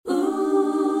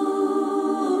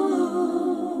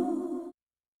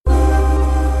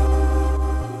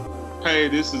Hey,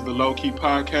 this is the Low Key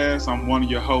Podcast. I'm one of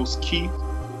your hosts, Keith,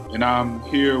 and I'm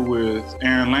here with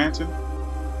Aaron Lanton.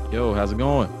 Yo, how's it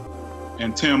going?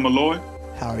 And Tim Malloy.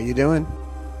 How are you doing?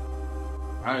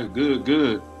 All right,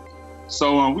 good.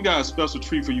 So we got a special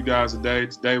treat for you guys today.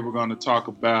 Today we're going to talk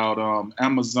about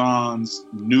Amazon's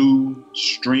new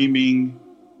streaming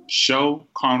show,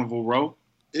 Carnival Row.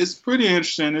 It's pretty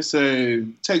interesting.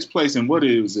 It takes place in, what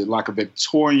is it, like a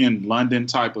Victorian London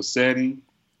type of setting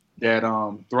that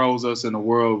throws us in a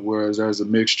world where there's a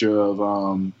mixture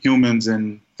of humans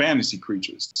and fantasy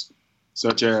creatures,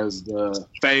 such as the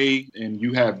Fae, and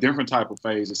you have different type of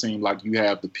Faes. It seems like you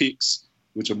have the Picts,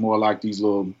 which are more like these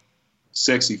little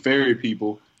sexy fairy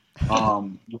people.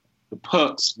 The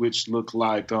Pucks, which look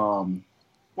like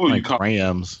what do you call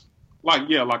rams? Like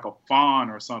a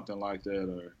fawn or something like that,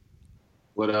 or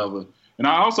whatever. And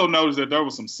I also noticed that there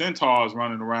was some centaurs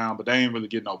running around, but they ain't really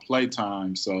get no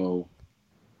playtime, so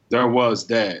there was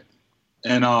that.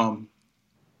 And I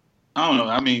don't know.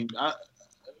 I mean,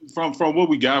 from what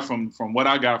we got from what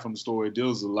I got from the story, it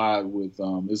deals a lot with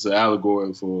it's an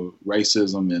allegory for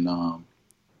racism and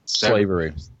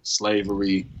Slavery.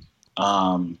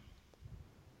 A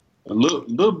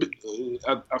little bit.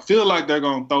 I feel like they're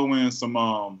gonna throw in some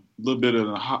little bit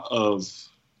of.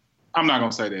 I'm not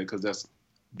gonna say that because that's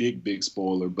big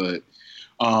spoiler, but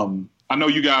I know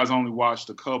you guys only watched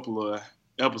a couple of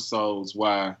episodes.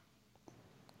 Why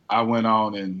I went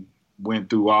on and went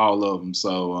through all of them,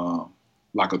 so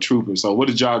like a trooper. So what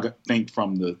did y'all think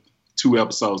from the 2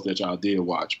 episodes that y'all did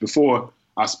watch before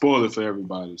I spoil it for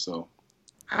everybody? So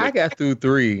I got through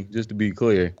 3, just to be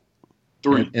clear.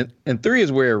 3 and 3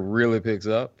 is where it really picks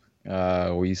up,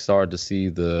 where you start to see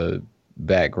the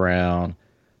background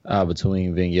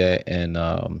between Vignette and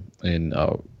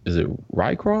is it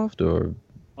Rycroft or?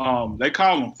 They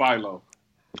call him Philo.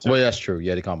 Well, that's true.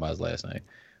 Yeah, they call him by his last name.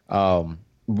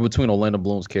 Between Orlando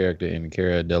Bloom's character and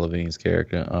Cara Delevingne's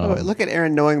character. Look at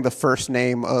Aaron knowing the first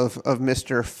name of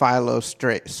Mr.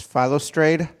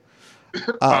 Philostrade.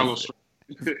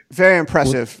 Very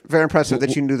impressive. Very impressive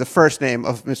that you knew the first name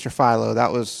of Mr. Philo.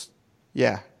 That was,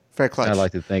 very clutch. I'd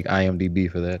like to thank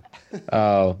IMDb for that.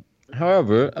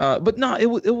 However, but no, it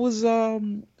was.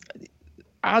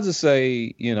 I'll just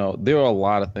say, there are a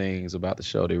lot of things about the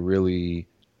show that really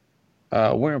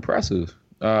were impressive.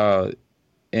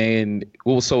 And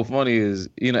what was so funny is,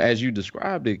 as you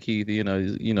described it, Keith, you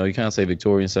kind of say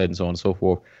Victorian setting and so on and so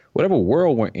forth. Whatever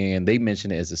world we're in, they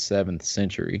mention it as the 7th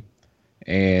century.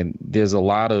 And there's a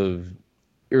lot of,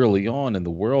 early on in the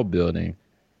world building,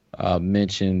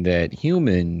 mention that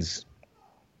humans,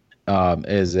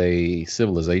 as a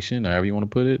civilization, however you want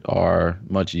to put it, are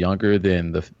much younger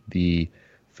than the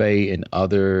Fae and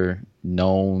other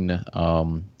known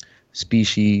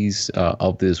species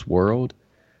of this world.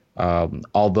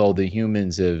 Although the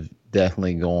humans have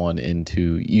definitely gone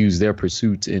into use their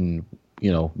pursuits in,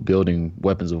 building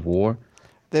weapons of war.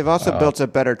 They've also built a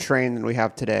better train than we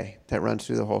have today that runs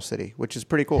through the whole city, which is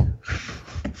pretty cool.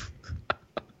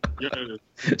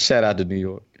 Shout out to New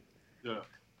York.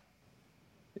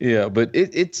 Yeah, but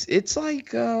it's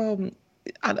like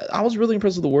I was really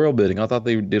impressed with the world building. I thought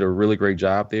they did a really great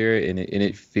job there, and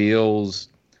it feels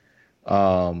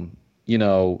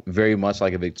very much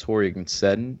like a Victorian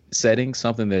setting,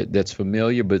 something that's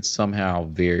familiar, but somehow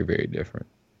very, very different.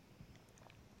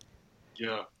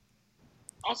 Yeah.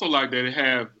 Also like that it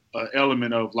have an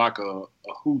element of like a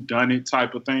whodunit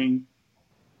type of thing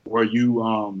where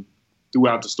you,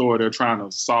 throughout the story, they're trying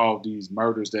to solve these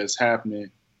murders that's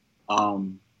happening,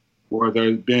 where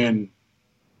there's been,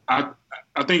 I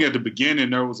think at the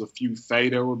beginning there was a few Fae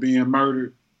that were being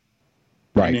murdered.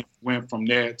 Right. And it went from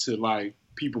that to like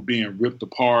people being ripped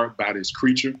apart by this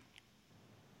creature.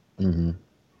 Mm-hmm.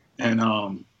 And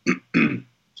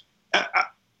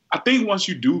I think once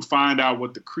you do find out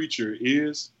what the creature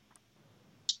is,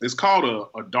 it's called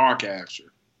a dark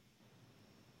asher.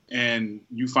 And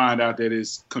you find out that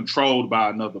it's controlled by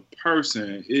another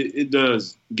person. It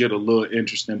does get a little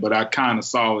interesting, but I kind of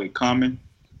saw it coming.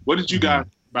 What did you guys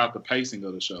think about the pacing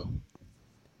of the show?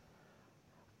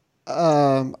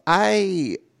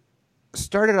 I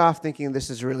started off thinking this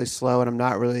is really slow and I'm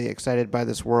not really excited by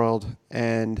this world.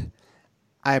 And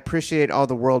I appreciate all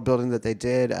the world building that they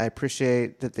did. I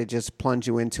appreciate that they just plunge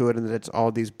you into it and that it's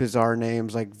all these bizarre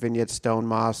names like Vignette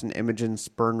Stonemoss and Imogen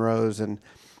Spurnrose. And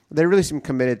they really seem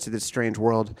committed to this strange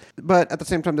world. But at the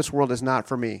same time, this world is not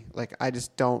for me. Like, I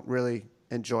just don't really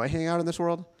enjoy hanging out in this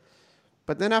world.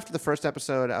 But then after the first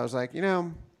episode, I was like,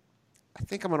 I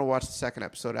think I'm going to watch the second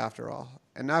episode after all.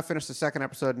 And now I finished the second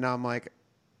episode, and now I'm like,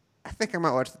 I think I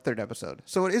might watch the third episode.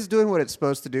 So it is doing what it's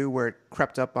supposed to do, where it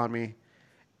crept up on me.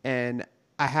 And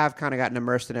I have kind of gotten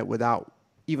immersed in it without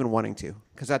even wanting to.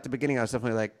 Because at the beginning, I was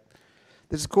definitely like,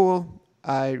 "This is cool.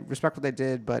 I respect what they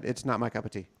did, but it's not my cup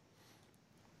of tea."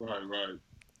 Right.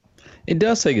 It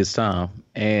does take its time,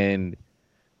 and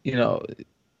you know,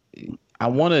 I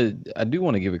do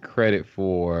want to give it credit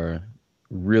for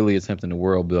really attempting the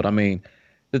world build. I mean,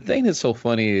 the thing that's so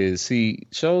funny is, see,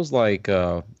 shows like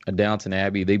a Downton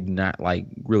Abbey, they've not like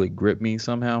really gripped me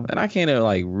somehow, and I can't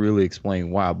like really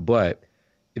explain why. But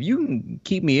if you can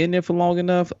keep me in there for long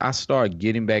enough, I start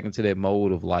getting back into that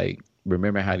mode of like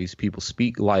remember how these people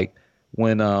speak. Like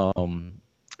when oh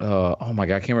my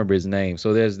god, I can't remember his name.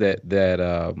 So there's that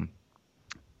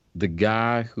the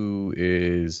guy who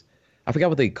is, I forgot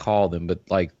what they call them, but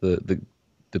like the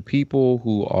people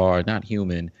who are not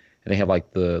human and they have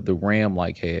like the ram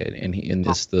like head, and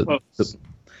it's the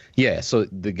yeah. So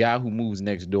the guy who moves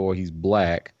next door, he's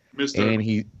black, and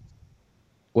he,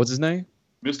 what's his name?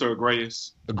 Mr.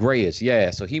 Agreus. Agreus,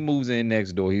 yeah. So he moves in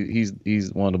next door. He's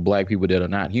one of the black people that are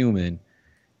not human,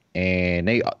 and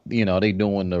they they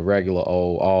doing the regular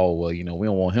well, we don't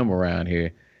want him around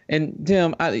here. And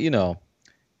Tim,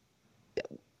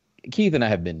 Keith and I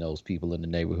have been those people in the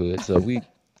neighborhood, so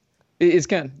it's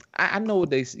kind of, I know what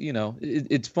they,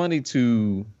 it's funny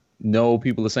to know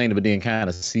people are saying it, but then kind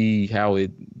of see how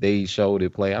they showed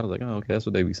it play. I was like, oh, okay, that's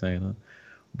what they be saying, huh?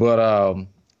 But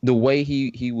the way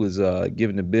he was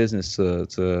giving the business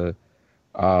to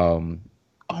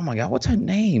oh my God, what's her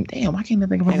name? Damn, I can't even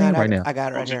think of her name right now. I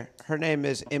got it right here. Her name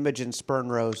is Imogen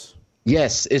Spernrose.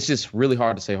 Yes, it's just really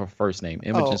hard to say her first name,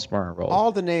 Imogen Spernrose.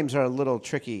 All the names are a little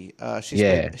tricky.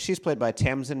 She's played by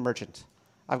Tamsin Merchant.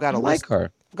 I've got a list. Like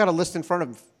her. I've got a list in front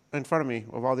of me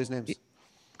of all these names.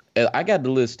 I got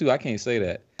the list too. I can't say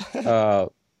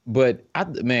that. But I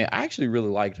actually really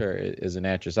liked her as an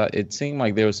actress. It seemed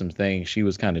like there was some things she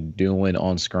was kind of doing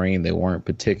on screen that weren't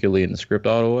particularly in the script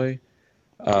all the way.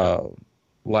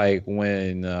 Like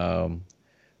when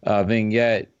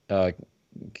Vignette,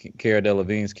 Cara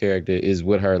Delevingne's character, is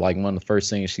with her, like one of the first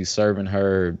things she's serving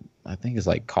her, I think it's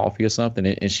like coffee or something,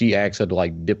 and she asks her to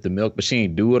like dip the milk, but she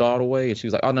ain't do it all the way, and she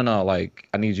was like, oh no, like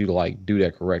I need you to like do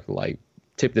that correctly, like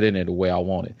tip it in there the way I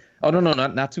want it. Oh no,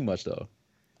 not too much though.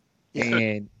 Yeah.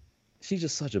 And she's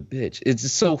just such a bitch. It's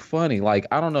just so funny. Like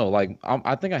I don't know, like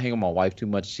I think I hang with my wife too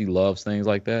much. She loves things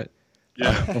like that.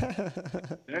 Yeah.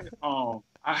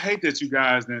 I hate that you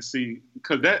guys didn't see,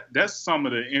 because that's some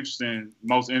of the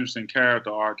most interesting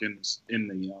character arc in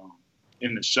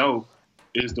the show,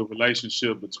 is the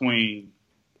relationship between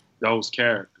those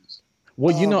characters.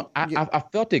 Well, I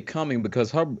felt it coming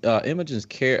because her Imogen's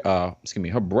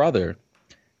her brother.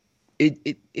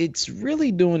 It's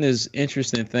really doing this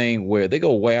interesting thing where they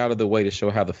go way out of the way to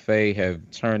show how the Fae have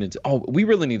turned into. Oh, we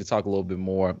really need to talk a little bit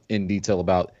more in detail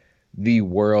about the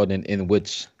world in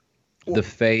which the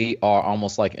Fae are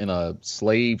almost like in a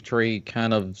slave trade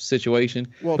kind of situation.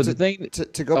 Well, but the thing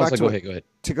to go back to go ahead.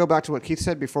 To go back to what Keith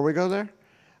said before we go there,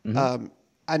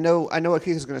 I know what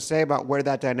Keith is going to say about where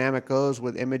that dynamic goes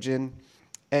with Imogen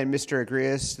and Mr.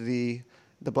 Agreus, the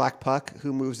black puck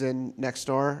who moves in next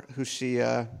door, who she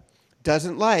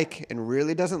doesn't like and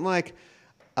really doesn't like.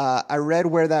 I read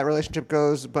where that relationship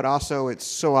goes, but also it's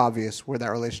so obvious where that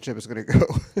relationship is going to go.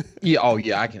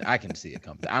 Yeah, I can see it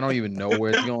coming. I don't even know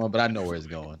where it's going, but I know where it's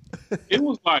going. It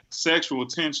was like sexual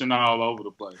tension all over the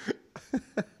place.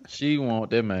 She want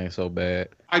that man so bad.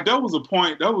 Like there was a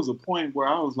point where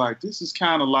I was like, this is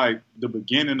kind of like the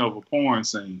beginning of a porn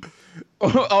scene.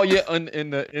 Oh yeah, in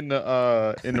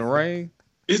the rain.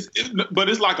 But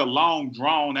it's like a long,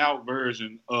 drawn out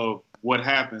version of what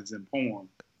happens in porn.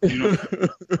 You know,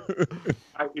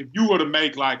 like if you were to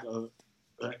make like a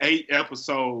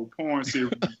 8-episode porn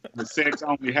series, the sex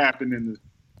only happened in the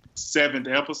 7th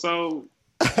episode.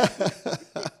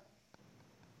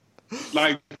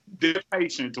 Like, they're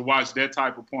patient to watch that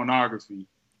type of pornography.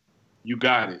 You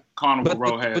got it. Carnival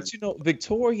Row has. But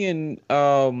Victorian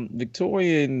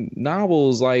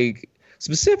novels, like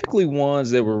specifically ones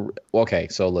that were okay.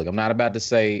 So look, I'm not about to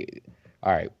say,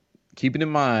 all right. Keep it in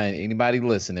mind, anybody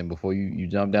listening, before you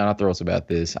jump down our throats about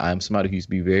this, I'm somebody who used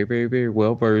to be very, very, very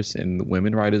well versed in the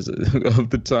women writers of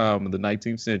the time of the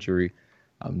 19th century.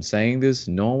 I'm saying this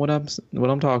knowing what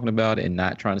I'm talking about and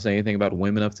not trying to say anything about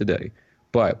women of today.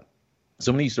 But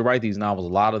somebody used to write these novels,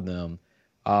 a lot of them,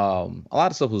 a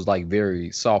lot of stuff was like very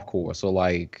softcore. So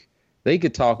like they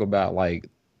could talk about like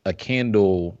a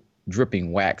candle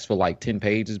dripping wax for like 10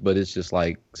 pages, but it's just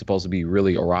like supposed to be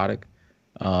really erotic.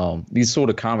 These sort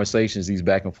of conversations, these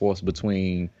back and forths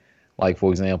between Like,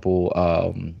 for example,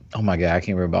 oh my God, I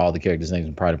can't remember all the characters' names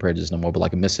in Pride and Prejudice no more, but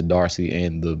like Mr. Darcy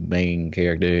and the main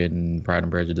character in Pride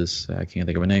and Prejudice, I can't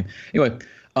think of her name. Anyway,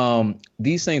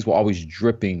 these things were always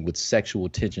dripping with sexual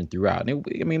tension throughout. And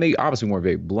I mean, they obviously weren't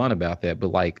very blunt about that, but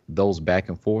like those back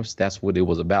and forths, that's what it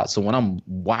was about. So when I'm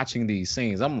watching these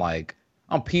scenes, I'm like,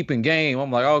 I'm peeping game.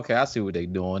 I'm like, okay, I see what they're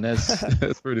doing. That's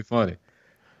that's pretty funny.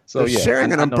 So They're yeah,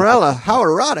 sharing an I know. umbrella. How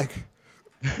erotic.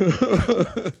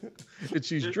 And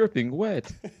she's dripping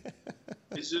wet.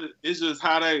 It's just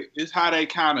how they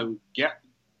kind of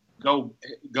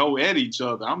go at each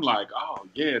other. I'm like, oh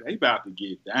yeah, they about to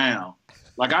get down.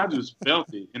 Like I just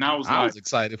felt it, and I was I was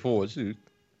excited for it too.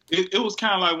 it was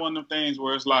kind of like one of them things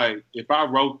where it's like, if I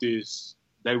wrote this,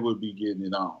 they would be getting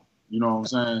it on. You know what I'm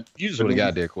saying? You just would have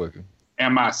got there quicker.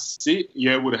 Am I sick?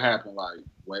 Yeah, it would have happened like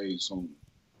way sooner. You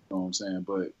know what I'm saying?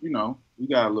 But you know, we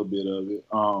got a little bit of it.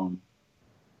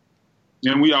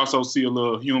 And we also see a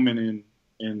little human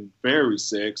in fairy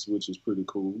sex, which is pretty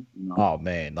cool. You know? Oh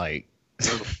man, like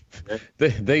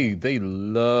they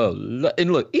love,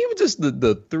 and look, even just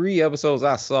the 3 episodes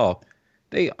I saw,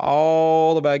 they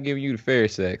all about giving you the fairy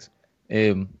sex.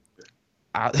 And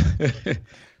I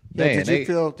man,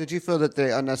 did you feel that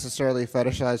they unnecessarily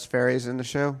fetishized fairies in the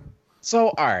show? So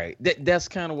all right, that's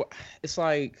kind of what it's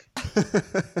like.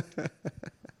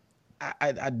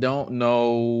 I don't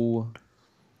know.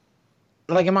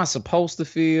 Like, am I supposed to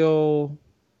feel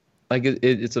like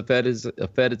it's a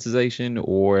fetishization,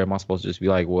 or am I supposed to just be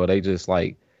like, well, they just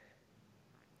like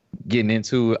getting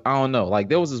into it? I don't know. Like,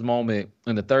 there was this moment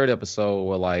in the 3rd episode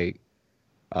where like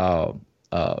Philo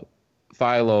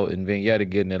and Vignetta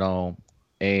getting it on,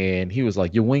 and he was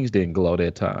like, your wings didn't glow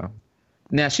that time.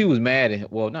 Now she was mad at,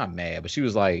 well, not mad, but she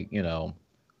was like, you know,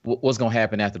 what's gonna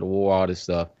happen after the war, all this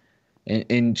stuff.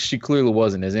 And she clearly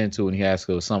wasn't as into it, and he asked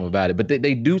her something about it. But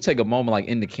they do take a moment, like,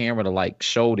 in the camera to, like,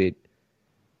 show that,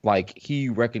 like, he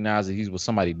recognized that he was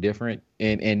somebody different,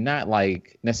 and not,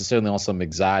 like, necessarily on some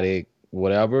exotic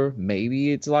whatever.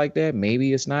 Maybe it's like that.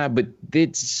 Maybe it's not. But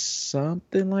did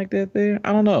something like that there?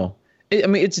 I don't know. I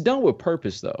mean, it's done with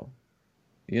purpose, though.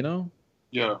 You know?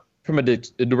 Yeah. From a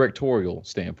directorial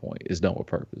standpoint, it's done with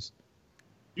purpose.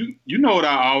 You know what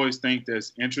I always think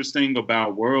that's interesting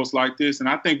about worlds like this, and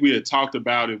I think we had talked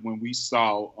about it when we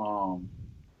saw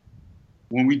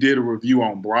when we did a review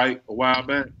on Bright a while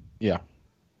back. Yeah.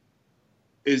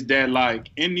 Is that like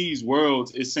in these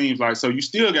worlds, it seems like, so you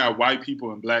still got white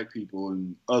people and black people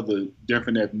and other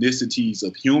different ethnicities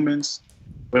of humans,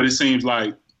 but it seems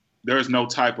like there's no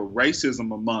type of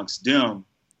racism amongst them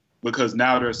because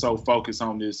now they're so focused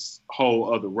on this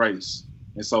whole other race,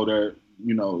 and so they're,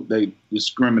 you know, they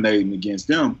discriminating against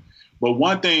them. But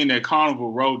one thing that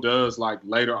Carnival Row does, like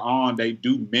later on, they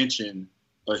do mention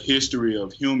a history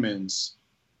of humans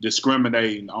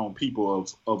discriminating on people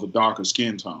of a darker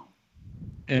skin tone.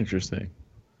 Interesting.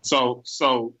 So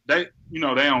they, you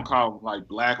know, they don't call them like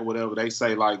black or whatever. They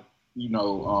say like, you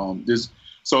know, this.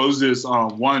 So it was this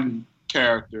one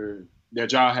character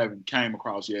that y'all haven't came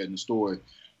across yet in the story,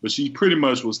 but she pretty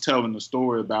much was telling the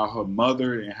story about her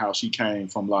mother and how she came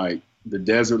from like the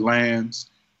desert lands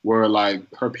where like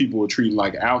her people were treated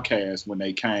like outcasts when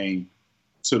they came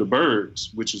to the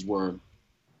Bergs, which is where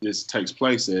this takes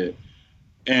place at.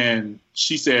 And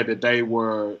she said that they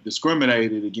were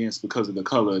discriminated against because of the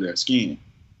color of their skin.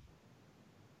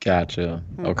 Gotcha.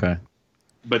 Okay.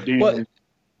 But then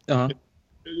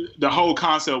the whole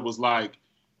concept was like,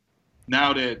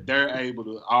 now that they're able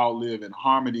to all live in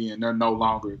harmony and they're no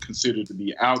longer considered to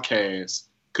be outcasts,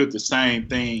 could the same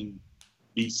thing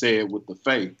be said with the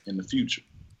faith in the future?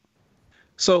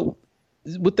 So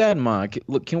with that in mind,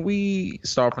 look, can we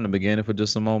start from the beginning for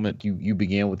just a moment? You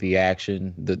begin with the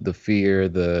action, the fear,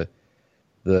 the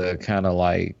kind of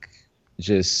like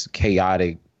just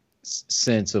chaotic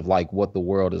sense of like what the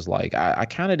world is like. I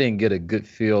kind of didn't get a good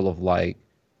feel of like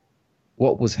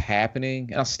what was happening,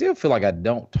 and I still feel like I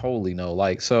don't totally know.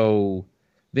 Like, so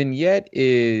Vignette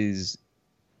is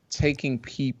taking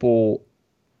people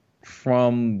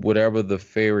from whatever the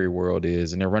fairy world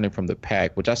is, and they're running from the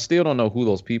pack, which I still don't know who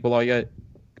those people are yet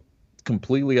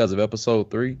completely as of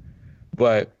episode 3,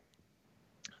 but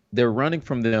they're running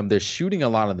from them. They're shooting a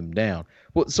lot of them down.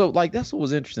 Well, so like that's what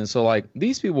was interesting. So like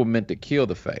these people were meant to kill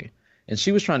the Fae, and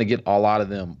she was trying to get a lot of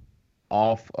them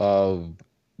off of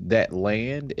that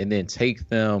land and then take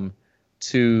them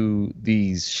to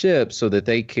these ships so that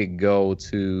they could go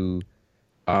to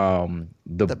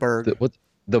the Berg.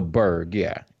 The Berg,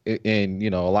 yeah. And,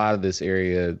 you know, a lot of this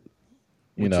area,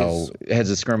 you know, has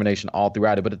discrimination all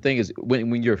throughout it. But the thing is,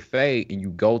 when you're Fae and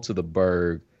you go to the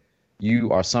Berg,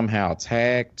 you are somehow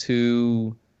tagged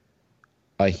to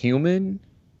a human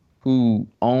who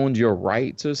owned your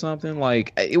rights or something.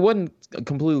 Like it wasn't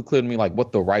completely clear to me like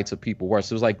what the rights of people were.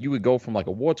 So it was like you would go from like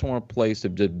a war-torn place to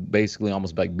just basically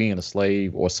almost like being a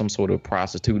slave or some sort of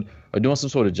prostitute or doing some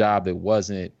sort of job that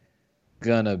wasn't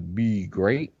gonna be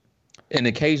great. And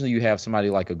occasionally you have somebody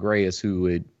like Agreus who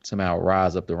would somehow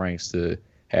rise up the ranks to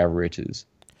have riches.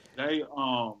 They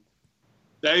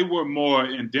were more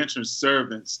indentured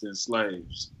servants than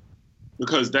slaves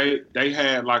because they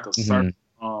had like a certain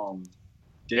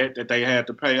debt that they had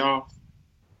to pay off.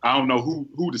 I don't know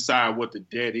who decide what the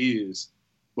debt is,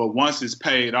 but once it's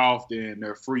paid off, then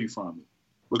they're free from it.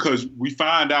 Because we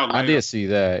find out later, I did see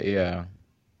that, yeah.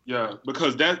 Yeah,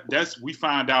 because that's we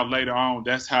find out later on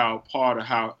that's how part of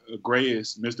how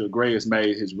Mr. Agreus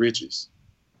made his riches.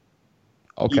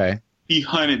 Okay. He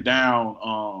hunted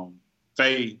down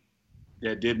Faye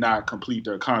that did not complete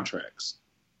their contracts.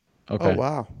 Okay. Oh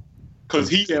wow. Because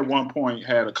he at one point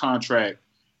had a contract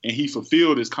and he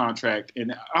fulfilled his contract,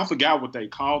 and I forgot what they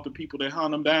called the people that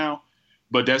hunt him down,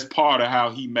 but that's part of how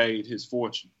he made his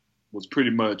fortune, was pretty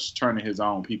much turning his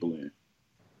own people in.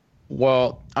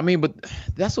 Well, I mean, but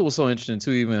that's what was so interesting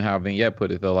too, even how Vignette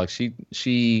put it though. Like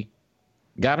she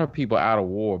got her people out of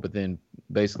war, but then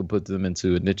basically put them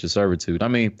into indentured servitude. I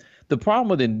mean, the problem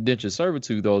with indentured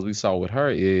servitude though, as we saw with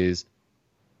her, is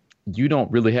you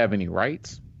don't really have any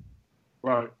rights.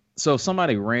 Right. So if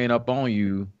somebody ran up on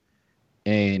you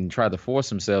and tried to force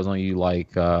themselves on you,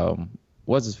 like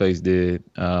what's his face did,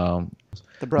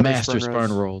 The brothers Master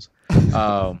Spurn Rolls.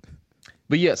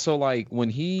 But yeah, so like when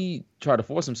he tried to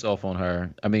force himself on her,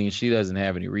 I mean, she doesn't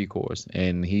have any recourse,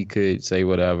 and he could say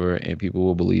whatever, and people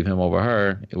will believe him over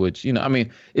her. Which, you know, I mean,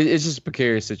 it's just a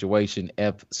precarious situation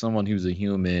if someone who's a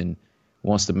human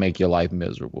wants to make your life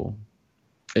miserable,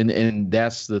 and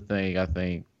that's the thing I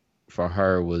think for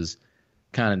her was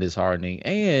kind of disheartening.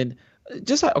 And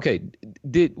just like, okay,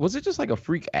 was it just like a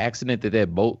freak accident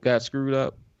that boat got screwed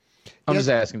up? I'm just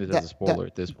asking this as a spoiler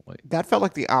at this point. That felt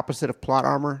like the opposite of plot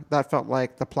armor. That felt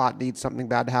like the plot needs something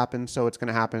bad to happen, so it's going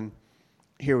to happen.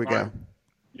 Here we go.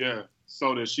 Yeah,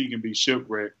 so that she can be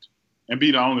shipwrecked and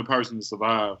be the only person to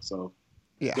survive. So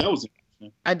yeah, that was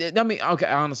interesting. I mean, okay,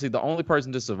 honestly, the only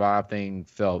person to survive thing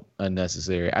felt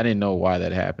unnecessary. I didn't know why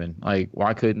that happened. Like,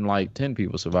 why couldn't like 10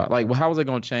 people survive? Like, well, how was it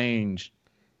going to change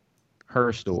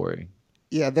her story?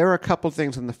 Yeah, there were a couple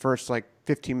things in the first like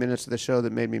 15 minutes of the show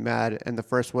that made me mad. And the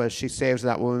first was she saves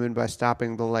that woman by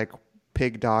stopping the like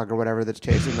pig dog or whatever that's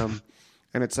chasing them.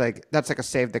 And it's like, that's like a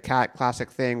save the cat classic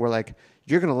thing where like,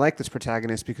 you're going to like this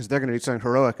protagonist because they're going to do something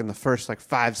heroic in the first like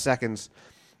 5 seconds.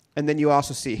 And then you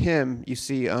also see him, you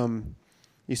see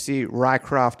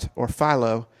Rycroft, or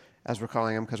Philo, as we're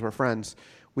calling him because we're friends.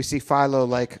 We see Philo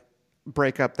like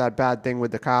break up that bad thing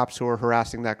with the cops who are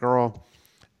harassing that girl.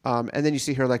 And then you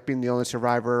see her like being the only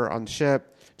survivor on the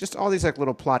ship. Just all these like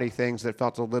little plotty things that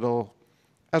felt a little.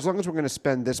 As long as we're going to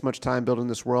spend this much time building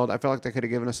this world, I felt like they could have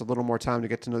given us a little more time to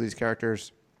get to know these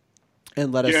characters,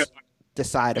 and let us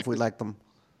decide if we like them.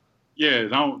 Yeah,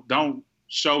 don't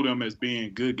show them as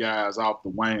being good guys off the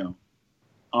wham.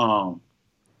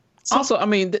 Also, I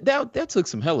mean that took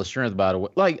some hella strength, by the way.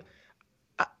 Like,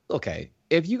 okay,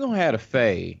 if you're gonna have a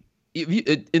Fae,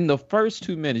 in the first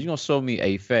 2 minutes, you're gonna show me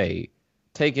a Fae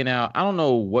taking out, I don't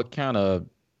know what kind of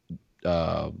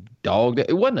dog.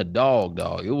 It wasn't a dog.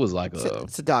 It was like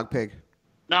it's a dog pig.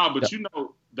 No, but you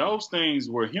know, those things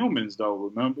were humans, though.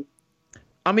 Remember?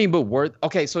 I mean, but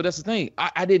okay. So that's the thing.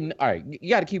 I didn't. All right, you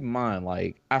got to keep in mind.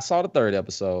 Like, I saw the 3rd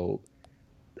episode.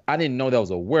 I didn't know that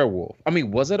was a werewolf. I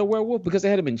mean, was it a werewolf? Because they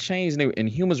had been changed and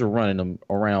humans were running them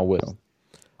around with them.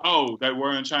 Oh, they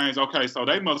were in chains. Okay, so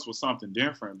they must was something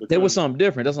different. They was something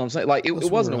different. That's what I'm saying. Like, it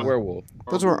wasn't a werewolf.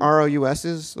 Those were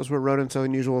ROUSs. Those were rodents of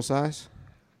unusual size.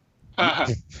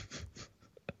 Thanks,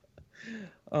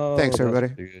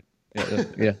 everybody.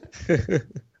 Yeah.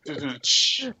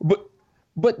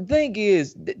 But the thing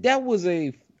is, that was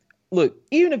look,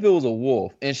 even if it was a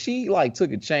wolf and she like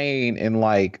took a chain and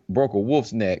like broke a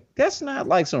wolf's neck, that's not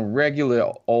like some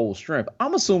regular old strength.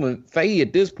 I'm assuming Faye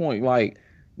at this point like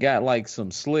got like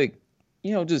some slick,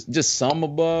 you know, just some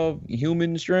above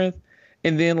human strength.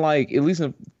 And then like at least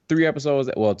in 2 episodes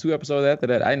after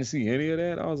that, I didn't see any of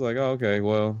that. I was like, oh, okay,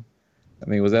 well, I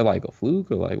mean, was that like a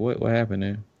fluke or like what happened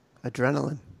there?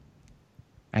 Adrenaline.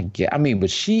 I mean,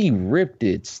 but she ripped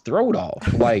its throat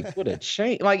off like with a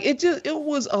chain. Like it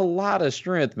was a lot of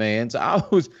strength, man. So I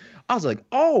was like,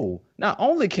 oh, not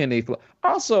only can they fly,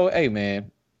 also, hey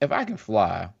man, if I can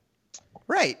fly,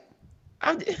 right?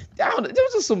 There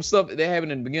was just some stuff that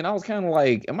happened in the beginning. I was kind of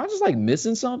like, am I just like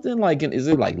missing something? Like, is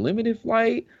it like limited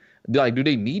flight? Like, do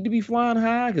they need to be flying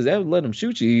high? Because that would let them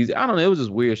shoot you easy. I don't know. It was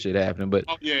just weird shit happening. But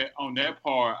Oh yeah, on that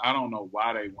part, I don't know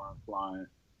why they weren't flying,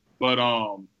 but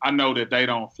I know that they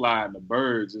don't fly in the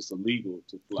birds. It's illegal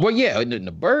to fly. well, yeah,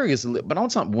 the bird is. But I'm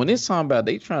talking when it's talking about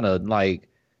they trying to like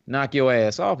knock your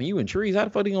ass off and you in trees. How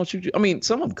the fuck they gonna shoot you? I mean,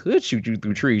 some of them could shoot you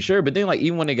through trees, sure. But then like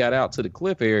even when they got out to the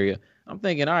cliff area, I'm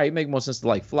thinking, all right, it make more sense to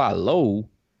like fly low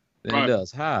than it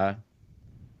does high.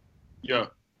 Yeah.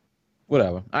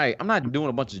 Whatever. All right, I'm not doing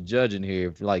a bunch of judging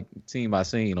here, like scene by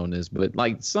scene on this, but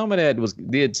like some of that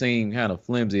did seem kind of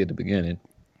flimsy at the beginning.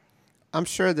 I'm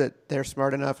sure that they're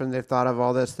smart enough and they've thought of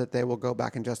all this that they will go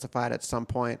back and justify it at some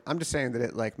point. I'm just saying that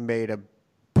it like made a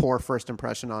poor first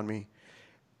impression on me.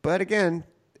 But again,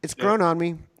 it's grown on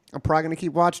me. I'm probably going to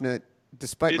keep watching it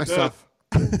despite myself.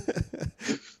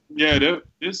 Yeah,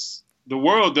 the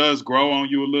world does grow on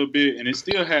you a little bit, and it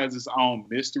still has its own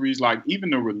mysteries. Like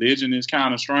even the religion is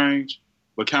kind of strange,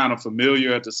 but kind of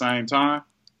familiar at the same time.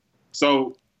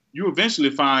 So you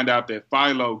eventually find out that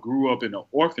Philo grew up in an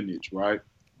orphanage, right?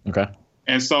 Okay.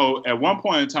 And so at one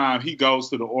point in time, he goes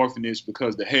to the orphanage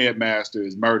because the headmaster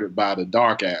is murdered by the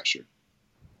Dark Asher.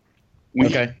 When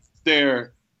he's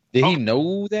there, did he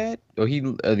know that, or he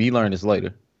learned this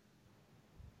later?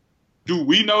 Do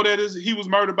we know that he was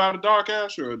murdered by the Dark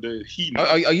Asher, or did he know?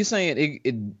 Are you saying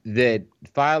that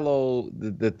Philo,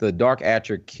 that the Dark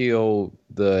Asher killed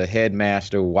the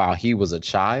headmaster while he was a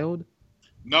child?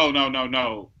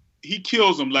 No. He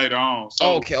kills him later on.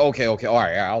 So, okay. All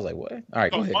right. I was like, what? All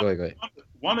right, go ahead.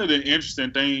 One of the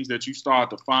interesting things that you start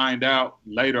to find out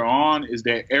later on is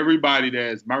that everybody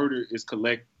that is murdered is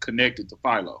connected to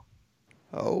Philo.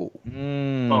 Oh.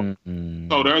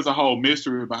 So there's a whole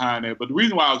mystery behind that. But the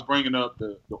reason why I was bringing up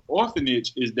the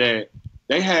orphanage is that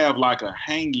they have like a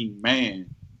hanging man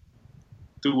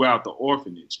throughout the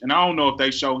orphanage. And I don't know if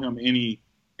they show him any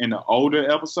in the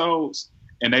older episodes,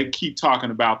 and they keep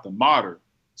talking about the martyr.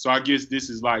 So I guess this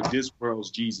is like this world's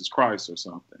Jesus Christ or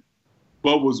something.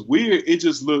 But what's weird, it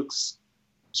just looks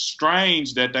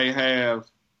strange that they have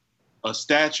a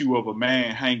statue of a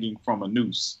man hanging from a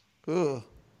noose. Ugh.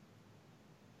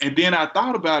 And then I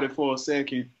thought about it for a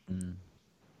second.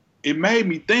 It made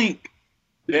me think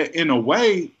that in a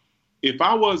way, if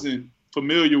I wasn't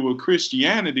familiar with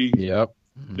Christianity,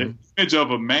 the image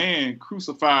of a man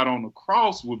crucified on the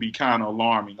cross would be kind of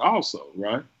alarming also,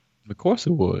 right? Of course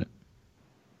it would.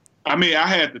 I mean, I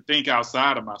had to think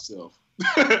outside of myself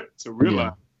to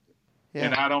realize. Yeah.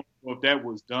 And I don't know if that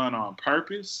was done on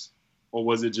purpose or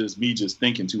was it just me just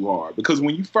thinking too hard? Because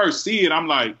when you first see it, I'm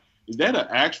like, is that an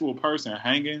actual person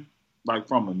hanging like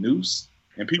from a noose?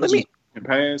 And people can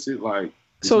pass it like.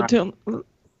 So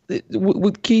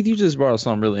with Keith, you just brought up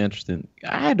something really interesting.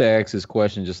 I had to ask this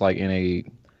question just like in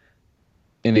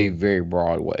a very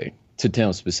broad way to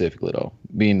Tim specifically though,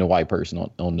 being the white person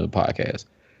on the podcast.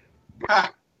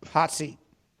 Hot seat.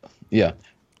 Yeah.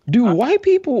 Do white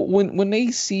people, when they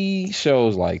see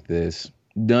shows like this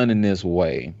done in this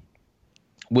way,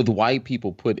 with white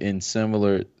people put in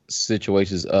similar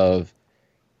situations of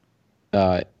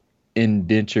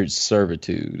indentured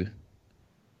servitude,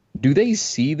 do they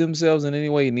see themselves in any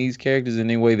way in these characters in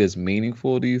any way that's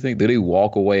meaningful, do you think? Do they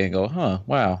walk away and go,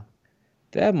 wow,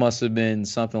 that must have been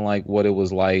something like what it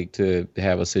was like to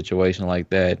have a situation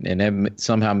like that, and that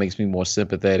somehow makes me more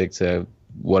sympathetic to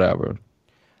whatever?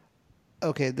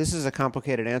 Okay, this is a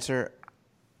complicated answer.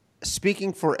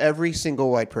 Speaking for every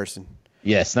single white person.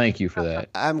 Yes, thank you for that.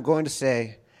 I'm going to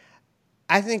say,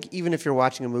 I think even if you're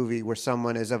watching a movie where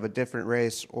someone is of a different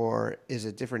race or is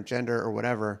a different gender or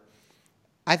whatever,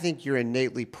 I think you're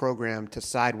innately programmed to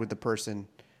side with the person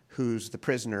who's the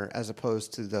prisoner as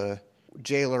opposed to the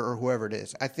jailer or whoever it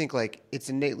is. I think like it's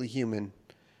innately human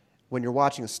when you're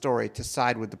watching a story to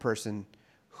side with the person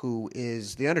who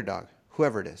is the underdog,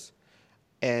 whoever it is.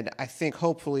 And I think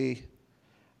hopefully,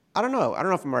 I don't know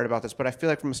if I'm right about this, but I feel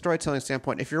like from a storytelling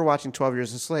standpoint, if you're watching 12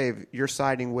 Years a Slave, you're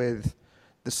siding with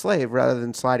the slave rather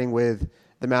than siding with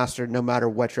the master, no matter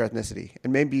what your ethnicity.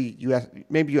 And maybe you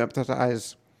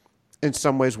empathize in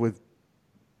some ways with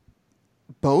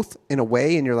both in a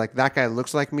way, and you're like, that guy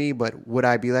looks like me, but would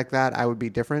I be like that? I would be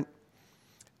different.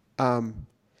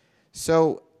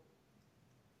 So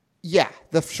yeah,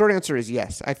 the short answer is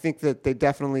yes. I think that they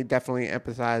definitely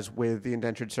empathize with the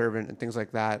indentured servant and things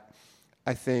like that.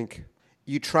 I think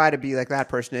you try to be like that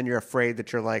person, and you're afraid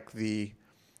that you're like the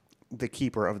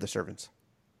keeper of the servants.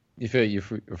 You feel you're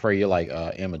afraid you're like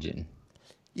Imogen.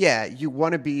 Yeah, you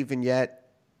want to be Vignette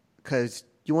because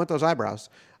you want those eyebrows,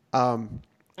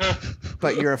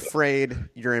 but you're afraid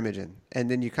you're Imogen,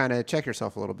 and then you kind of check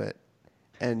yourself a little bit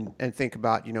and think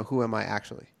about, who am I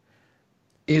actually?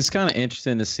 It's kind of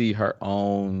interesting to see her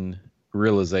own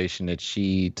realization that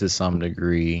she, to some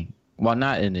degree, while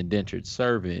not an indentured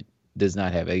servant, does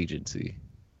not have agency.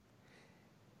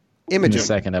 In the Imogen.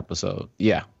 second episode.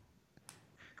 Yeah.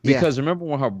 Yeah. Because remember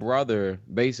when her brother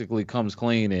basically comes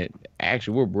clean and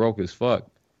actually we're broke as fuck.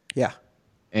 Yeah.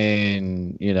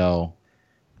 And,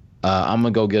 I'm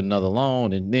gonna go get another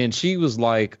loan. And then she was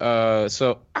like,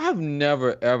 so I've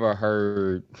never ever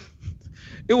heard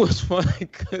it was funny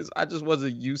because I just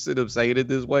wasn't used to them saying it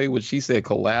this way when she said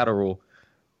collateral.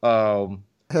 I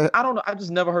don't know. I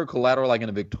just never heard collateral like in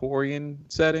a Victorian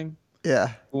setting.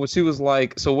 Yeah. Well, she was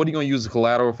like, so what are you going to use the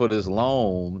collateral for this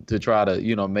loan to try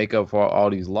to, make up for all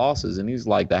these losses? And he's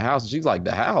like, the house. And she's like,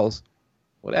 the house?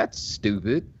 Well, that's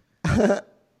stupid. And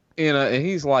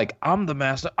he's like, I'm the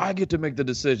master. I get to make the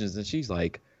decisions. And she's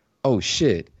like, oh,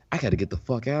 shit. I got to get the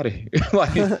fuck out of here.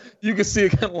 Like, you can see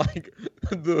it kind of like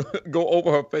go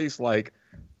over her face like,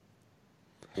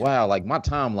 wow, like my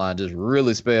timeline just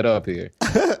really sped up here.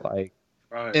 Like,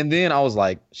 right. And then I was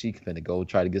like, she finna go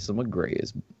try to get some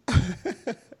McGrays.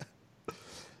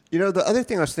 The other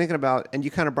thing I was thinking about, and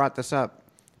you kind of brought this up,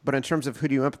 but in terms of who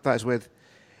do you empathize with,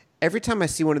 every time I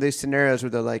see one of these scenarios where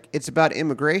they're like, it's about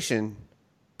immigration,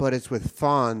 but it's with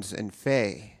fawns and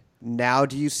fae. Now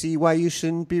do you see why you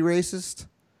shouldn't be racist?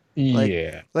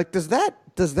 Yeah. Like, does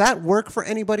that work for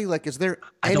anybody? Like, is there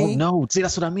I don't know. See,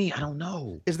 that's what I mean. I don't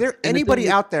know. Is there anybody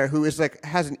out there who is like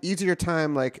has an easier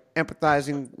time like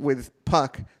empathizing with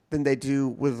Puck than they do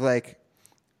with like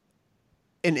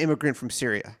an immigrant from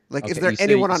Syria? Like, okay, is there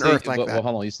anyone on Earth like that? Well,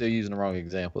 hold on. You're still using the wrong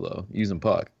example though. Using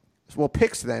Puck. Well,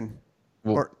 Pix then.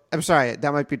 Or I'm sorry,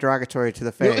 that might be derogatory to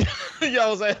the fae. Yeah, I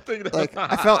was thinking that. Like,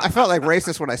 I felt like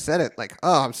racist when I said it. Like,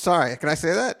 oh, I'm sorry. Can I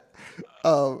say that?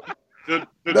 The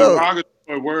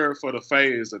derogatory word for the fae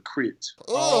is a crit.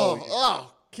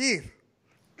 Oh, Keith.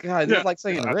 God, it's like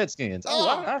saying Redskins.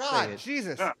 Oh, God,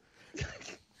 Jesus. Yeah.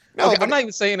 No, okay, I'm not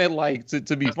even saying it like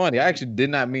to be funny. I actually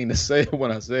did not mean to say it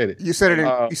when I said it. You said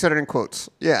it in quotes.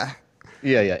 Yeah.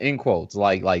 Yeah, in quotes,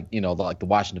 like the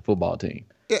Washington football team.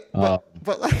 Yeah,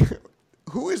 but like,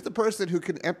 who is the person who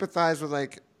can empathize with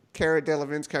like Cara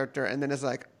Delevingne's character and then is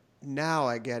like, now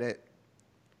I get it.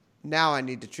 Now I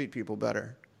need to treat people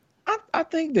better. I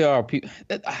think there are people.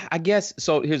 I guess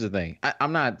so. Here's the thing.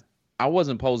 I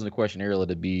wasn't posing the question earlier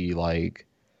to be like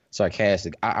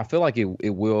sarcastic. I feel like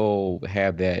it will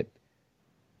have that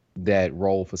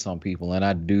role for some people, and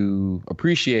I do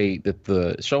appreciate that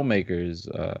the showmakers.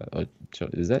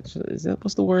 Is that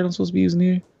what's the word I'm supposed to be using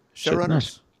here?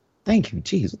 Showrunners. Thank you.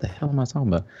 Jeez, what the hell am I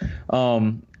talking about?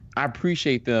 I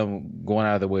appreciate them going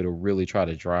out of their way to really try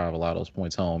to drive a lot of those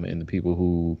points home, and the people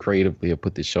who creatively have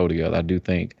put this show together. I do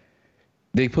think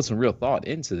they put some real thought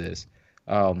into this.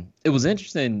 It was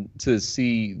interesting to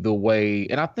see the way,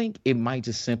 and I think it might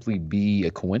just simply be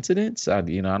a coincidence. I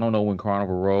don't know when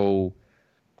Carnival Row,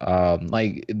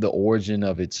 like the origin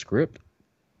of its script,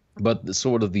 but the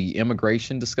sort of the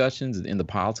immigration discussions and the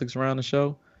politics around the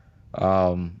show,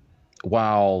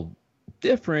 while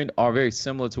different, are very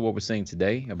similar to what we're seeing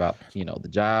today about the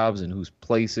jobs and whose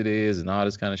place it is and all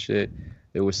this kind of shit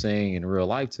that we're seeing in real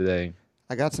life today.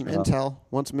 I got some intel.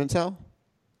 Want some intel?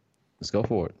 Let's go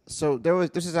for it. So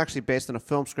this is actually based on a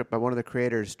film script by one of the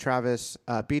creators, Travis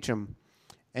Beecham,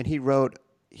 and he wrote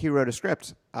a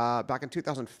script back in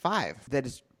 2005 that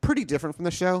is pretty different from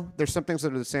the show. There's some things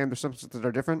that are the same, there's some things that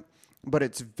are different, but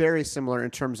it's very similar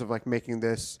in terms of like making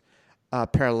this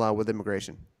parallel with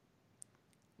immigration.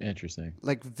 Interesting.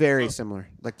 Like very similar.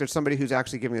 Like there's somebody who's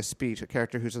actually giving a speech, a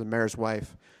character who's the mayor's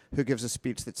wife, who gives a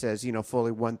speech that says,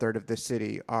 fully 1/3 of this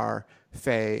city are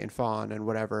fae and fawn and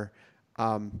whatever.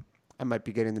 I might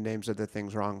be getting the names of the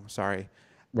things wrong. Sorry.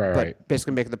 But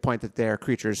basically making the point that they're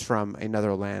creatures from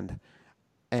another land.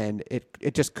 And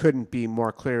it just couldn't be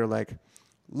more clear. Like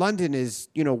London is,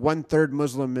 1/3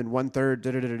 Muslim and 1/3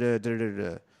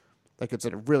 da-da-da-da-da-da-da. Like it's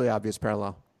a really obvious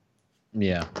parallel.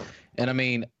 Yeah. And I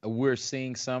mean, we're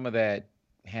seeing some of that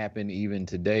happen even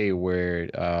today where,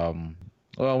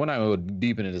 well, we're not going to go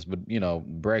deep into this, but,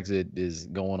 Brexit is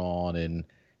going on and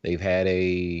they've had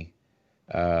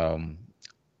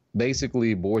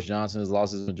basically Boris Johnson has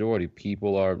lost his majority.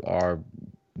 People are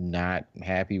not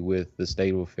happy with the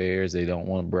state of affairs. They don't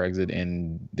want Brexit,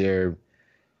 and they're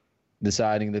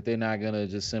deciding that they're not going to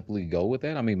just simply go with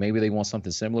that. I mean, maybe they want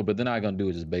something similar, but they're not going to do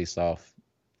it just based off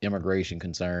immigration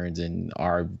concerns and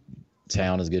our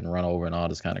town is getting run over and all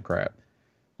this kind of crap.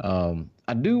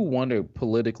 I do wonder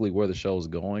politically where the show's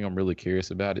going. I'm really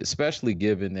curious about it, especially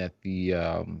given that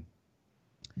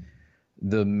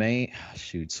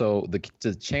so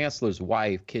the chancellor's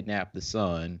wife kidnapped the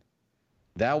son.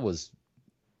 That was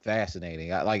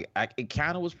fascinating. It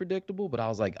kind of was predictable, but I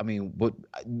was like, I mean, but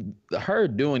her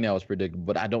doing that was predictable,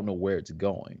 but I don't know where it's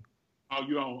going. Oh,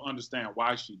 you don't understand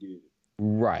why she did it.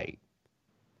 Right.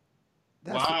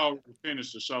 Well, I already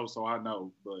finished the show, so I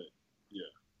know, but yeah.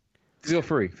 Feel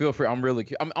free. I'm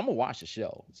gonna watch the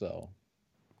show. So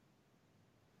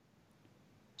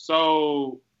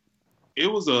it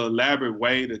was an elaborate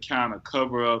way to kind of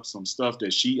cover up some stuff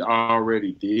that she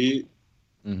already did.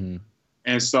 Mm-hmm.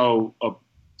 And so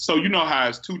you know how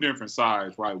it's two different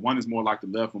sides, right? One is more like the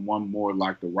left and one more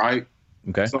like the right.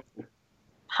 Okay. So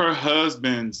her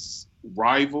husband's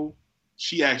rival,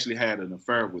 she actually had an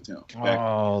affair with him.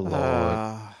 Oh,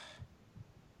 Lord.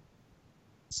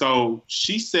 So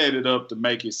she set it up to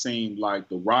make it seem like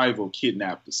the rival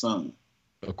kidnapped the son.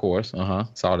 Of course.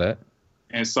 Saw that.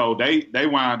 And so they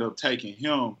wound up taking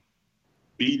him,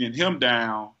 beating him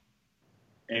down,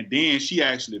 and then she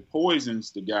actually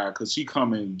poisons the guy because she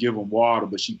come and give him water,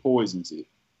 but she poisons it.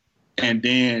 And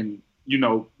then, you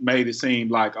know, made it seem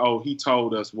like, oh, he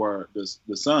told us where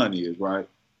the son is, right?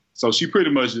 So she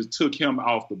pretty much just took him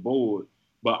off the board.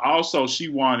 But also she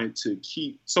wanted to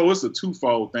keep, so it's a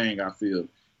twofold thing, I feel.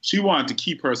 She wanted to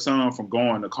keep her son from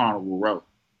going to Carnival Row.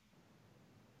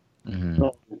 Mm-hmm.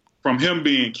 So from him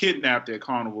being kidnapped at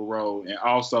Carnival Row, and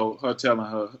also her telling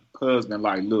her husband,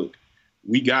 like, look,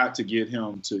 we got to get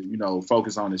him to, you know,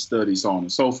 focus on his studies, so on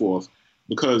and so forth.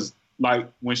 Because, like,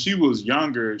 when she was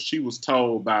younger, she was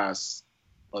told by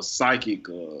a psychic,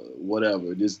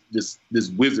 whatever, this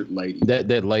wizard lady.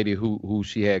 That lady who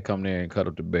she had come there and cut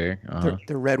up the bear.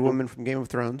 The red woman from Game of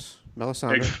Thrones,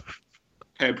 Melisandre.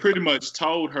 Had pretty much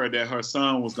told her that her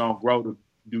son was going to grow to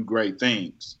do great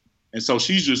things. And so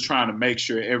she's just trying to make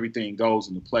sure everything goes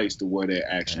into place to where they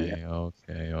actually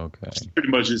Okay. She pretty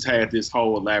much just had this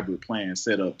whole elaborate plan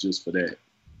set up just for that.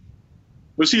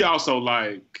 But she also,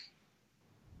 like,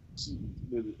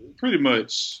 pretty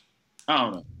much, I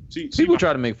don't know. People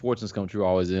try to make fortunes come true,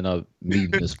 always end up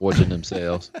meeting misfortune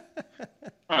themselves.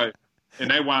 Right. And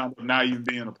they wind up not even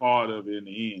being a part of it in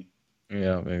the end.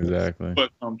 Yeah, exactly.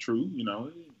 But come true, you know,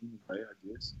 I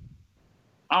guess.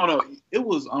 I don't know. It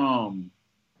was,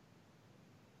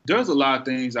 there's a lot of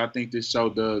things I think this show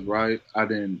does right. I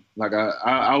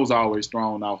was always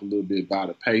thrown off a little bit by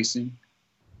the pacing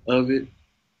of it.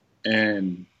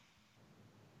 And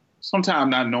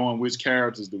sometimes not knowing which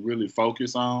characters to really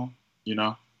focus on, you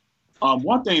know.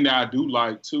 One thing that I do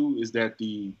like too is that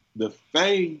the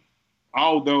Fae,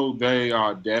 although they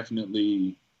are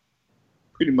definitely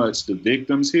pretty much the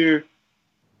victims here,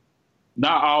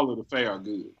 not all of the Fae are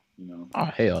good, you know. Oh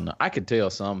hell no! I could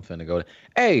tell some finna go.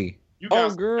 Hey,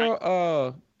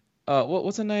 girl,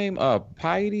 what's her name?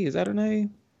 Piety, is that her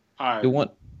name? Piety.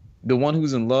 The one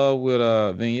who's in love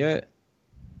with Vignette.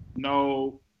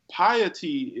 No,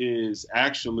 Piety is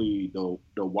actually the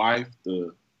wife,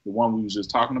 the one we was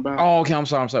just talking about. Oh, okay. I'm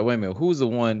sorry. Wait a minute. Who's the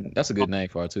one? That's a good name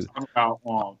for her too. Talking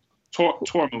about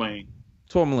Tourmaline.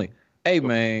 Tourmaline. Hey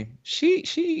man, she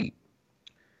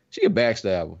a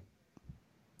backstabber.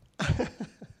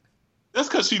 That's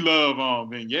because she love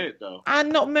Vignette though. I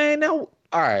know, man. Now,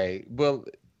 all right,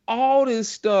 but all this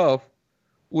stuff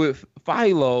with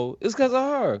Philo is because of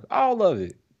her. All of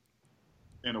it.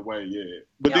 In a way, yeah.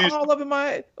 But yeah, all of it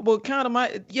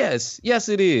yes,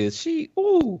 it is.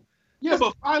 Yeah,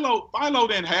 but Philo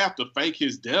didn't have to fake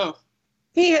his death.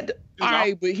 He had to, all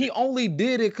right, but he only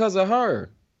did it because of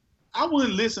her. I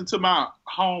wouldn't listen to my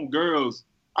homegirls.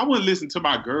 I wouldn't listen to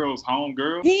my girl's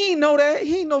homegirl. He didn't know that.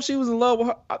 He didn't know she was in love with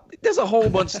her. There's a whole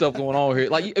bunch of stuff going on here.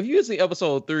 Like, if you had seen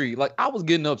episode 3, like, I was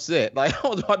getting upset. Like, I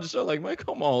was watching the show like, man,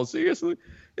 come on, seriously?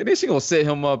 And then she gonna set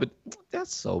him up.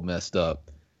 That's so messed up.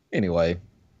 Anyway.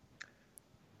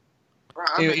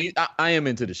 I am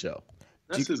into the show.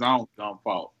 That's his own dumb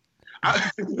fault.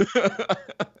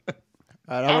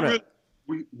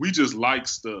 We just like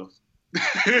stuff.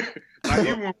 Like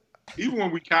even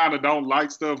when we kind of don't like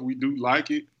stuff, we do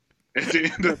like it. At the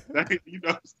end of the day, you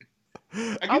know.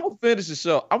 I'm gonna finish the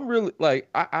show. I'm really like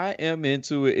I am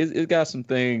into it. It got some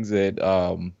things that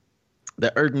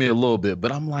that irked me a little bit,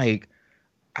 but I'm like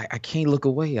I can't look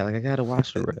away. Like I gotta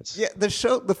watch the rest. Yeah,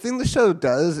 the thing the show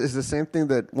does is the same thing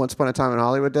that Once Upon a Time in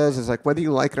Hollywood does. Is like whether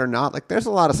you like it or not. Like there's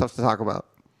a lot of stuff to talk about,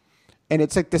 and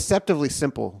it's like deceptively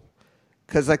simple,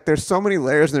 because like there's so many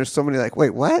layers and there's so many like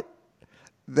wait what,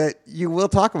 that you will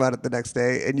talk about it the next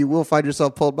day and you will find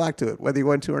yourself pulled back to it whether you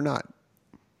want to or not.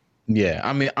 Yeah,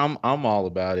 I mean I'm all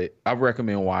about it. I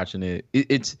recommend watching it.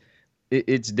 It's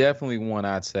definitely one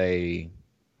I'd say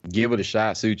give it a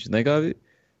shot. See what you think of it.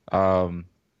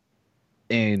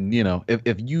 And, you know,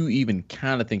 if you even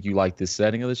kind of think you like this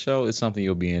setting of the show, it's something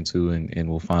you'll be into and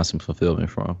will find some fulfillment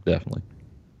from, definitely.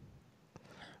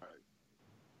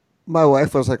 My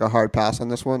wife was like a hard pass on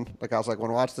this one. Like I was like, "Want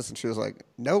to watch this?" And she was like,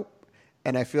 "Nope."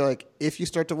 And I feel like if you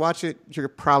start to watch it, you're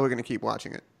probably going to keep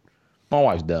watching it. My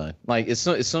wife's done. Like as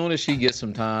soon as she gets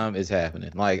some time, it's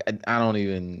happening. Like I don't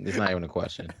even. It's not even a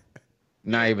question.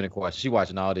 Not even a question. She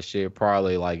watching all this shit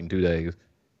probably like in 2 days.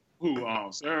 Who,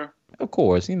 Sarah? Of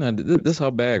course, this is her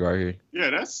bag right here.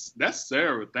 Yeah, that's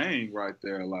Sarah thing right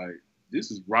there. Like, this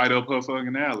is right up her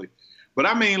fucking alley. But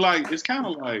I mean, like, it's kind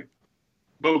of like,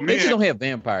 but They just man, don't have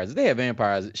vampires. If they have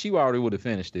vampires, she already would have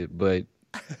finished it. But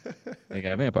they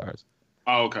got vampires.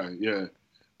 oh, okay, yeah.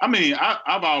 I mean,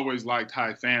 I've always liked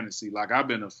high fantasy. Like, I've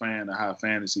been a fan of high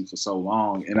fantasy for so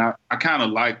long, and I kind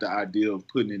of like the idea of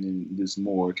putting it in this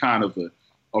more kind of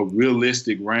a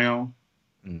realistic realm,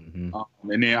 Mm-hmm.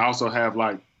 and then also have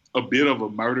like a bit of a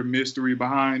murder mystery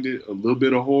behind it, a little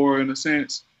bit of horror in a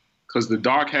sense, because the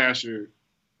Dark Hasher,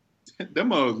 that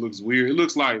mug looks weird. It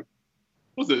looks like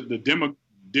what's it, the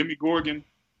Demigorgon?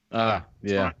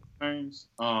 Yeah. Things.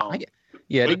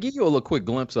 Yeah, they give you a little quick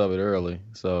glimpse of it early,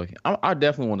 so I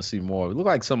definitely want to see more. It looked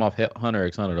like some off Hunter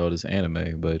x Hunter though, this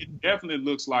anime, but it definitely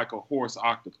looks like a horse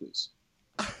octopus.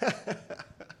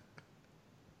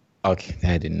 okay,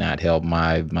 that did not help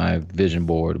my vision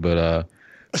board. But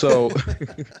so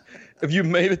if you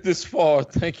made it this far,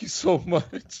 thank you so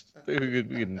much. We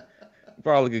can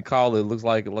probably could call it. Looks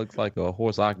like a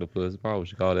horse octopus. Probably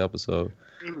should call the episode.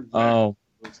 Exactly.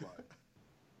 Looks like.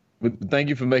 But thank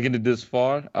you for making it this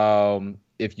far.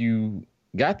 If you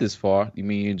got this far, you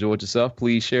mean you enjoyed yourself,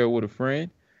 please share it with a friend.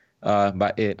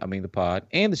 By it, I mean the pod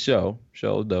and the show.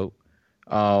 Show's dope.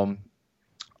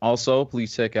 Also,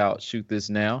 please check out Shoot This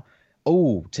Now.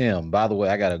 Oh, Tim, by the way,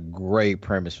 I got a great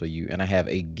premise for you, and I have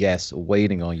a guest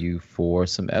waiting on you for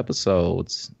some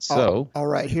episodes. So, all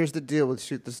right, here's the deal with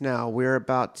Shoot This Now.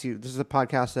 This is a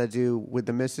podcast that I do with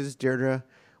the Mrs. Deirdre.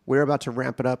 We're about to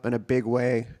ramp it up in a big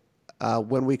way.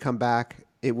 When we come back,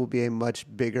 it will be a much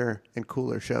bigger and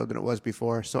cooler show than it was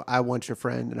before. So I want your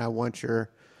friend, and I want your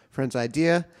friend's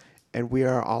idea, and we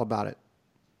are all about it.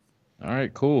 all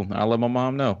right, cool. I'll let my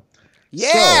mom know.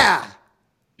 Yeah! So,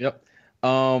 yep.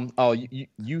 Oh,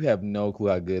 you have no clue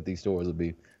how good these stories will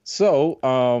be.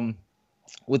 So,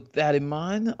 with that in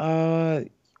mind,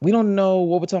 we don't know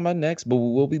what we're talking about next, but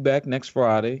we will be back next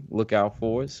Friday. Look out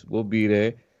for us. We'll be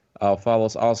there. Follow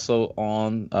us also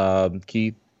on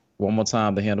Keith. One more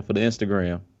time, the handle for the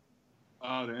Instagram. The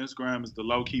Instagram is the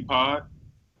Low Key Pod.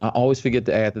 I always forget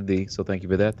to add the D, so thank you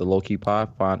for that. The Low Key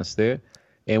Pod. Find us there,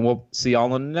 and we'll see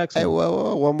y'all on the next one. Hey,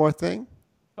 whoa, one more thing.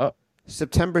 Oh.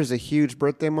 September is a huge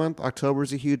birthday month. October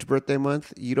is a huge birthday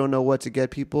month. You don't know what to get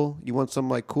people. You want some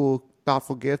like cool,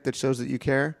 thoughtful gift that shows that you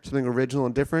care, something original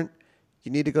and different.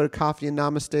 You need to go to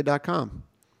coffeeandnamaste.com.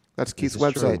 That's Keith's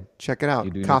website. True. Check it out.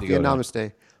 You do need Coffee to and go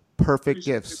Namaste. Perfect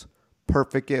gifts.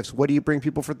 Perfect gifts. What do you bring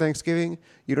people for Thanksgiving?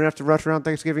 You don't have to rush around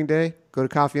Thanksgiving Day. Go to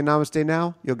Coffee and Namaste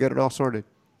now. You'll get it all sorted.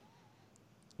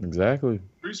 Exactly.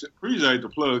 Appreciate the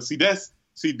plug. See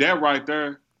that right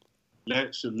there.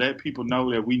 That should let people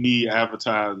know that we need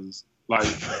advertisers. Like,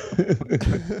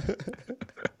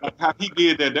 like how he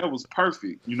did that. That was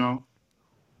perfect. You know.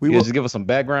 Just give us some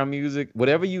background music,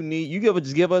 whatever you need.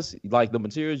 Just give us like the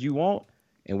materials you want,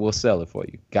 and we'll sell it for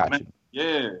you. Gotcha.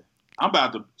 Yeah. I'm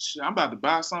about to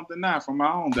buy something now from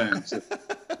my own damn self.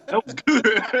 That was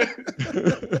good.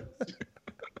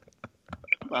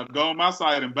 I'm about to go on my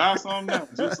site and buy something now.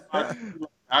 Just like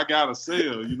I got a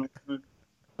sale, you know what I mean?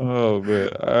 Oh man.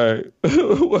 All right.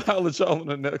 We'll holler at y'all on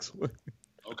the next one.